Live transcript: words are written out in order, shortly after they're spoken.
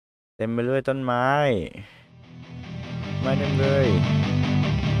ต็มไปด้วยต้นไม้เต็มเลย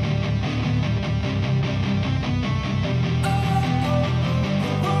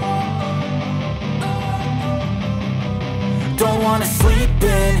Don't wanna sleep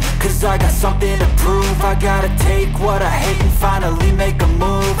in, cause I got something to prove. I gotta take what I hate and finally make a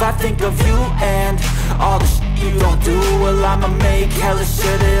move. I think of you and all the shit you don't do. Well, I'ma make hella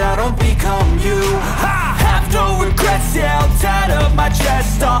sure that I don't become you. I have no regrets, yeah, I'll tie up my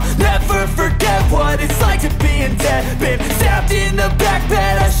chest. I'll never forget what it's like to be in debt. Been stabbed in the back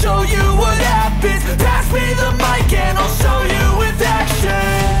bed, I'll show you what happens. Pass me the mic and I'll show you with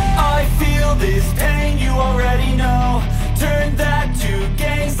action. I feel this pain, you already know. Turn that to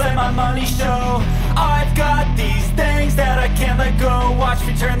gains, let my money show. I've got these things that I can't let go. Watch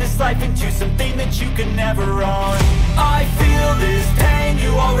me turn this life into something that you can never own. I feel this pain,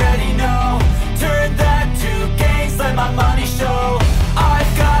 you already know. Turn that to gains, let my money show.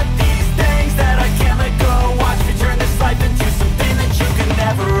 I've got these things that I can't let go. Watch me turn this life into something that you can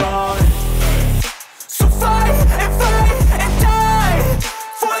never own. So fight and die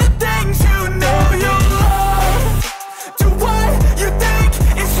for the things you know you love. Do what you think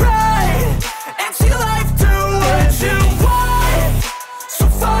is right and see life do what you want. So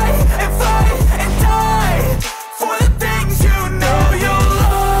fight and die for the things you know you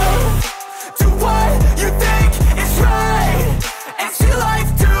love. Do what you think is right and see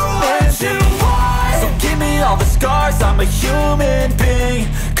life do what you want. So give me all the scars, I'm a human being.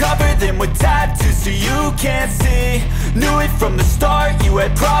 Cover them with tattoos so you can't see. Knew it from the start, you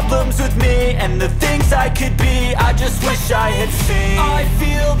had problems with me and the things I could be, I just wish I had seen. I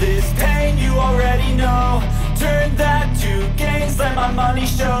feel this pain, you already know. Turn that to gains, let my money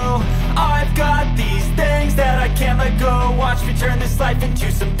show. I've got these things that I can't let go. Watch me turn this life into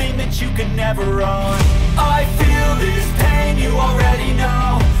something that you can never own. I feel this pain, you already know.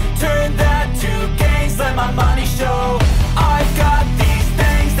 Turn that to gains, let my money show. I've got these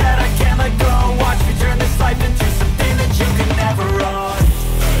things that I can't let go. Watch me turn this life into something that you can never own.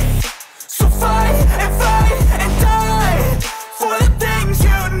 So fight and die for the things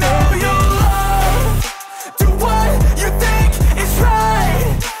you know you love. Do what you think is right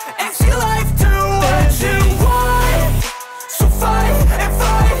and see life do what you want. So fight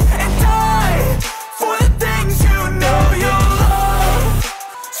and die for the things you know you love.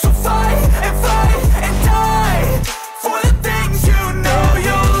 So fight and die for the things you know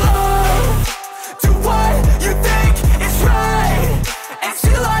you love. Do what you think is right and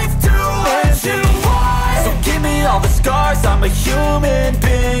see life do what you want. So give me all the scars, I'm a human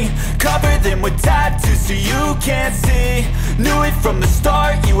being. Cover them with tattoos so you can't see. Knew it from the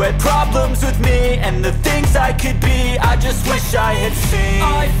start, you had problems with me and the things I could be, I just wish I had seen.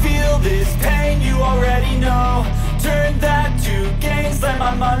 I feel this pain, you already know. Turn that to gains, let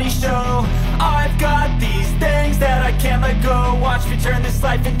my money show. I've got these things that I can't let go. Watch me turn this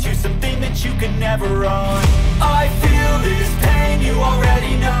life into something that you can never own. I feel this pain, you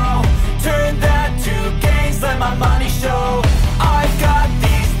already know. Turn that to